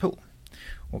fylla på.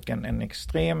 Och en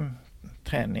extrem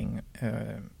träning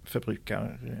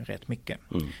förbrukar rätt mycket.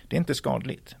 Det är inte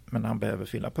skadligt, men han behöver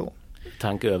fylla på.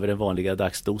 Tanke över den vanliga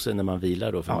dagsdosen när man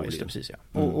vilar då förmodligen. Ja, precis.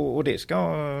 Ja. Och det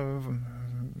ska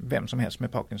vem som helst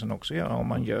med Parkinson också göra om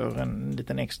man gör en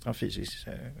liten extra fysisk...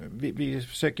 Vi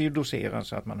försöker ju dosera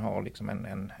så att man har liksom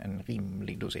en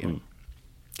rimlig dosering.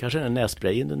 Kanske den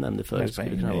nässprayen du nämnde förut.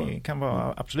 Det kan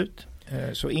vara absolut.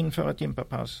 Så inför ett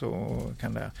gympapass så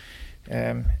kan det...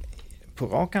 På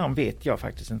rak arm vet jag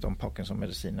faktiskt inte om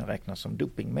Parkinson-medicinen räknas som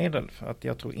dopingmedel. För att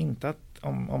jag tror inte att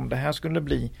om det här skulle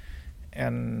bli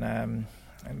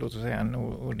låt oss säga en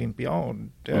olympiad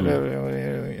eller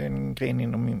en gren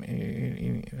inom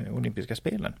olympiska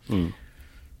spelen.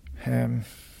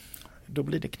 Då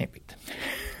blir det knepigt.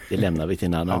 Det lämnar vi till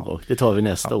en annan gång. Det tar vi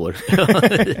nästa år.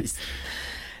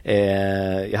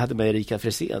 Jag hade med Erika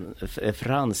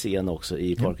Franzén också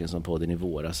i Parkinson-podden i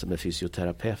våras som är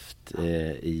fysioterapeut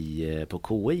på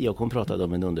KI, och hon pratade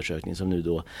om en undersökning som nu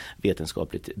då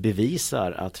vetenskapligt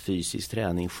bevisar att fysisk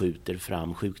träning skjuter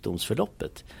fram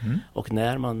sjukdomsförloppet. Och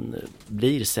när man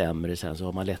blir sämre sen så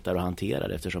har man lättare att hantera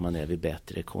det eftersom man är vid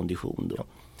bättre kondition då.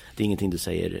 Det är ingenting du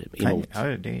säger emot?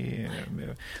 Nej,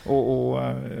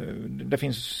 det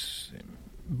finns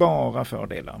bara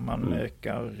fördelar. Man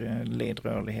ökar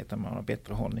ledrörligheten, man har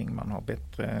bättre hållning, man har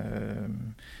bättre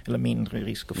eller mindre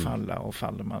risk att falla, och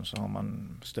faller man så har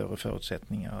man större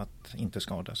förutsättningar att inte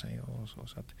skada sig och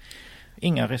så att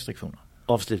inga restriktioner.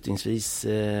 Avslutningsvis,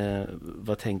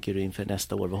 vad tänker du inför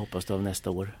nästa år? Vad hoppas du av nästa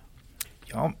år?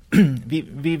 Ja,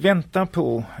 vi väntar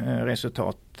på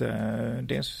resultat.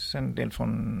 Dels en del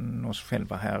från oss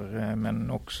själva här,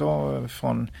 men också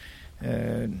från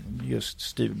just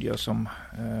studier som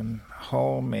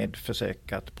har med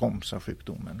försök att bromsa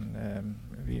sjukdomen.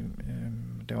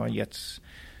 Det har getts,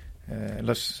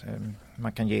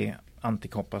 man kan ge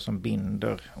antikroppar som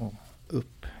binder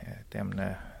upp ett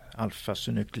ämne,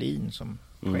 alfa-synuklin, som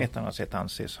på ett annat sätt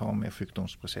anses ha med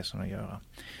sjukdomsprocessen att göra.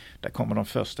 Där kommer de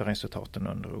första resultaten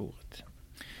under året.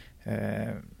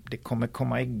 Det kommer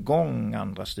komma igång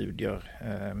andra studier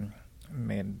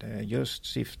med just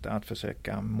syfte att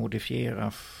försöka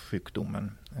modifiera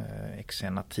sjukdomen.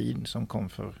 Exenatid som kom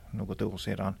för något år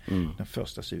sedan, den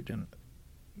första studien.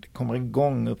 Det kommer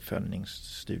igång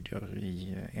uppföljningsstudier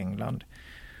i England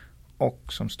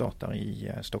och som startar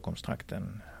i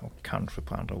Stockholmstrakten och kanske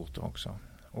på andra orter också.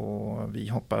 Och vi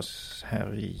hoppas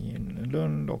här i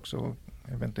Lund också,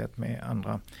 eventuellt med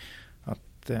andra,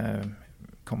 att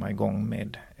komma igång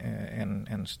med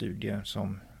en studie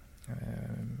som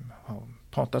har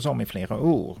pratats om i flera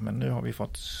år, men nu har vi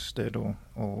fått stöd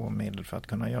och medel för att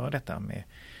kunna göra detta med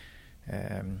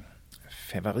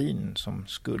fevarin som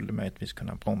skulle möjligtvis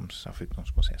kunna bromsa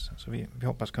sjukdomsprocessen. Så vi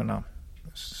hoppas kunna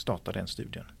starta den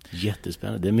studien.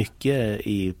 Jättespännande. Det är mycket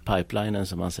i pipelinen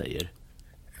som man säger.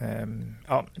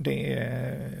 Ja, det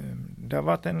har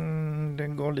varit det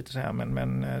går lite så här,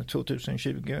 men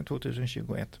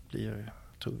 2020-2021 blir,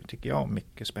 tycker jag,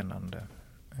 mycket spännande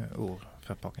år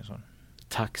för Parkinson.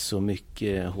 Tack så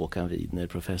mycket Håkan Widner,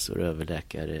 professor och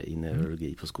överläkare i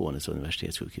neurologi på Skånes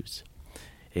universitetssjukhus.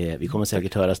 Vi kommer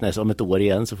säkert höras om ett år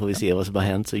igen, så får vi se vad som har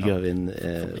hänt, så gör vi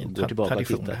går tillbaka och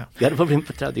tittar. Ja, det får bli en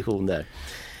tradition där.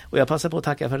 Och jag passar på att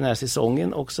tacka för den här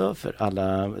säsongen också, för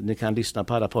alla. Ni kan lyssna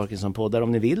på alla Parkinson-poddar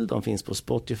om ni vill. De finns på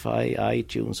Spotify,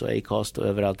 iTunes och Acast och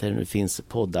överallt där det nu finns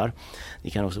poddar. Ni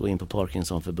kan också gå in på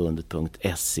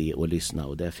parkinsonförbundet.se och lyssna,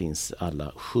 och där finns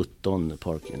alla 17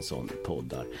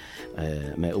 Parkinson-poddar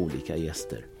med olika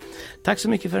gäster. Tack så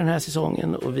mycket för den här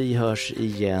säsongen, och vi hörs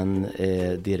igen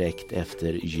direkt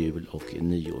efter jul- och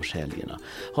nyårshelgerna.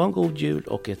 Ha en god jul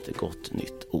och ett gott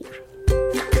nytt år.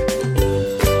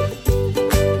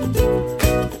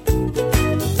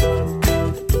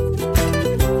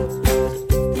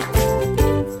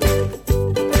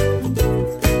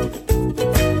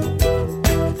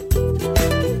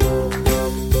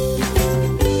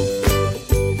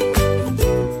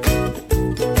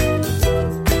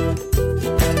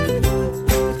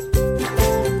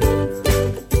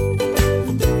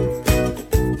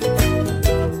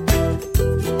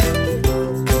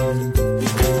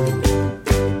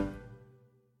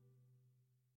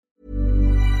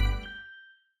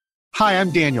 Hi,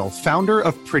 I'm Daniel, founder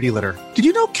of Pretty Litter. Did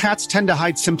you know cats tend to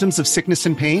hide symptoms of sickness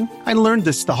and pain? I learned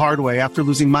this the hard way after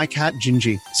losing my cat,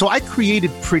 Gingy. So I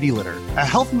created Pretty Litter, a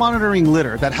health monitoring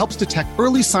litter that helps detect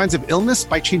early signs of illness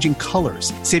by changing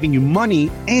colors, saving you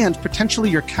money and potentially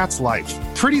your cat's life.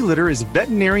 Pretty Litter is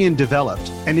veterinarian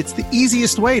developed, and it's the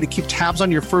easiest way to keep tabs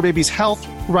on your fur baby's health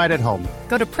right at home.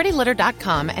 Go to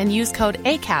prettylitter.com and use code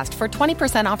ACAST for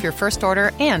 20% off your first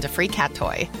order and a free cat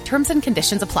toy. Terms and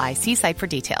conditions apply. See site for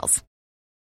details.